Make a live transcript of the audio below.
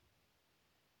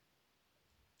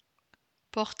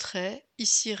Portrait,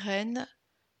 Ici Rennes,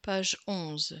 page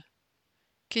 11.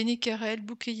 Kenny Carrel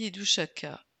Boukeye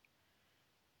Douchaka.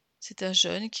 C'est un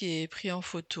jeune qui est pris en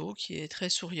photo, qui est très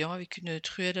souriant avec une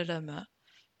truelle à la main.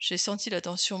 J'ai senti la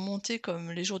tension monter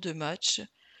comme les jours de match,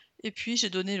 et puis j'ai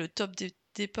donné le top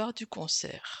départ du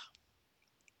concert.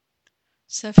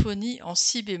 Symphonie en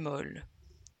si bémol.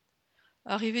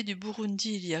 Arrivé du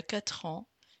Burundi il y a 4 ans,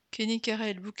 Kenny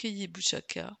Carrel Boukeye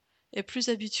Douchaka est plus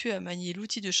habitué à manier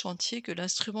l'outil de chantier que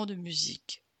l'instrument de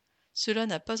musique. Cela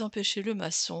n'a pas empêché le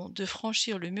maçon de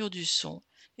franchir le mur du son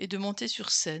et de monter sur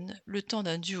scène le temps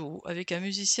d'un duo avec un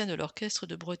musicien de l'orchestre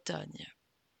de Bretagne.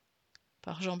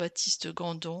 Par Jean-Baptiste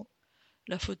Gandon,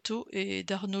 la photo est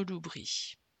d'Arnaud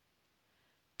Loubry.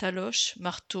 Taloche,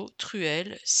 marteau,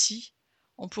 truelle, scie,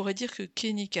 on pourrait dire que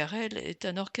Kenny Carrel est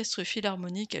un orchestre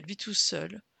philharmonique à lui tout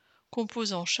seul,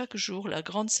 composant chaque jour la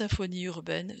grande symphonie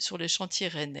urbaine sur les chantiers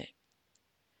rennais.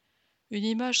 Une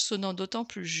image sonnant d'autant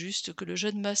plus juste que le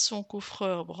jeune maçon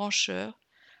coffreur brancheur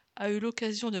a eu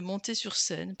l'occasion de monter sur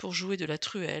scène pour jouer de la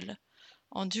truelle,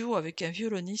 en duo avec un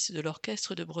violoniste de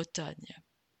l'orchestre de Bretagne.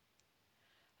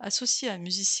 Associé un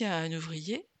musicien à un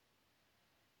ouvrier,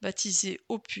 baptisé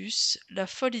Opus, la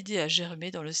folle idée a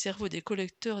germé dans le cerveau des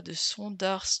collecteurs de sons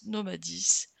d'Ars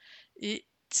Nomadis et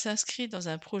s'inscrit dans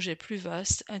un projet plus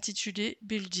vaste intitulé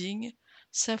Building,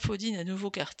 symphonie d'un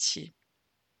nouveau quartier.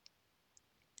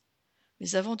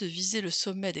 Mais avant de viser le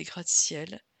sommet des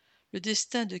gratte-ciel, le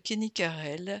destin de Kenny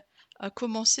Carrel a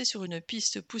commencé sur une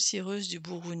piste poussiéreuse du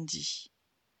Burundi.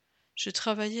 Je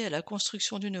travaillais à la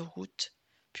construction d'une route,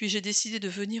 puis j'ai décidé de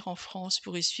venir en France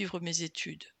pour y suivre mes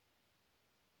études.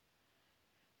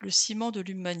 Le ciment de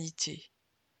l'humanité.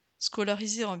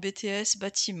 Scolarisé en BTS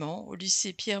bâtiment au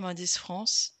lycée Pierre Mendès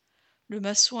France, le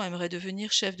maçon aimerait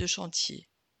devenir chef de chantier.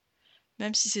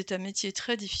 Même si c'est un métier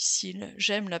très difficile,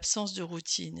 j'aime l'absence de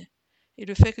routine et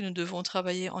le fait que nous devons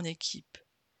travailler en équipe.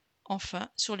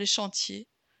 Enfin, sur les chantiers,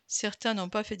 certains n'ont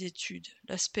pas fait d'études,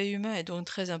 l'aspect humain est donc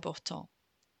très important.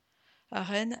 À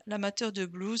Rennes, l'amateur de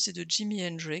blues et de Jimi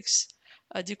Hendrix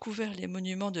a découvert les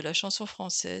monuments de la chanson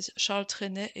française Charles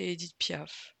Trenet et Édith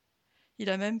Piaf. Il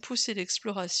a même poussé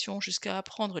l'exploration jusqu'à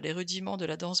apprendre les rudiments de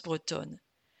la danse bretonne.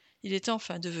 Il est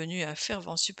enfin devenu un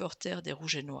fervent supporter des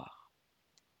Rouges et Noirs.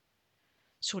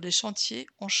 Sur les chantiers,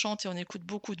 on chante et on écoute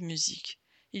beaucoup de musique.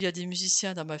 Il y a des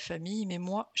musiciens dans ma famille, mais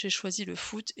moi, j'ai choisi le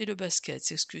foot et le basket,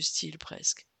 s'excuse-t-il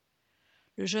presque.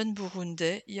 Le jeune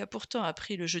Burundais y a pourtant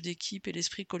appris le jeu d'équipe et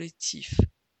l'esprit collectif.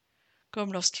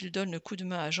 Comme lorsqu'il donne le coup de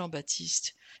main à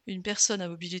Jean-Baptiste, une personne à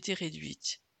mobilité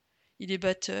réduite. Il est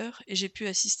batteur et j'ai pu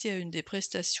assister à une des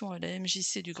prestations à la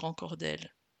MJC du Grand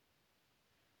Cordel.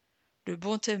 Le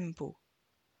bon tempo.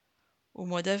 Au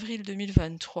mois d'avril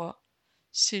 2023,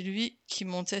 c'est lui qui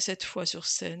montait cette fois sur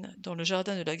scène, dans le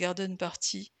jardin de la Garden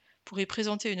Party, pour y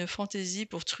présenter une fantaisie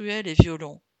pour truelle et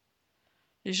violon.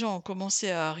 Les gens ont commencé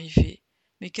à arriver.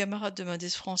 Mes camarades de Mendès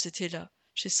France étaient là.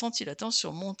 J'ai senti la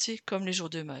tension monter comme les jours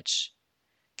de match.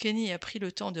 Kenny a pris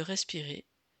le temps de respirer,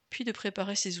 puis de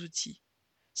préparer ses outils.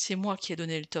 C'est moi qui ai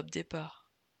donné le top départ.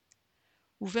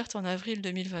 Ouverte en avril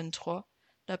 2023,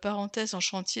 la parenthèse en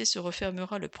chantier se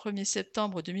refermera le 1er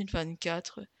septembre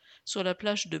 2024 sur la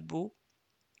plage de Beau,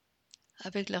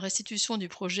 avec la restitution du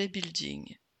projet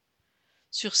Building.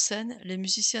 Sur scène, les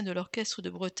musiciens de l'orchestre de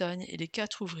Bretagne et les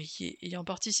 4 ouvriers ayant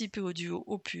participé au duo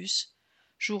Opus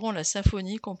joueront la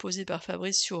symphonie composée par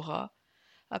Fabrice Siora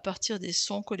à partir des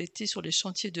sons collectés sur les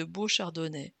chantiers de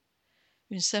Beau-Chardonnay.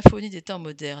 Une symphonie des temps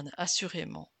modernes,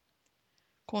 assurément.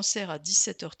 Concert à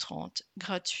 17h30,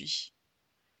 gratuit.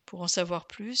 Pour en savoir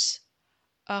plus,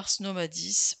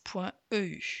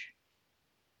 arsnomadis.eu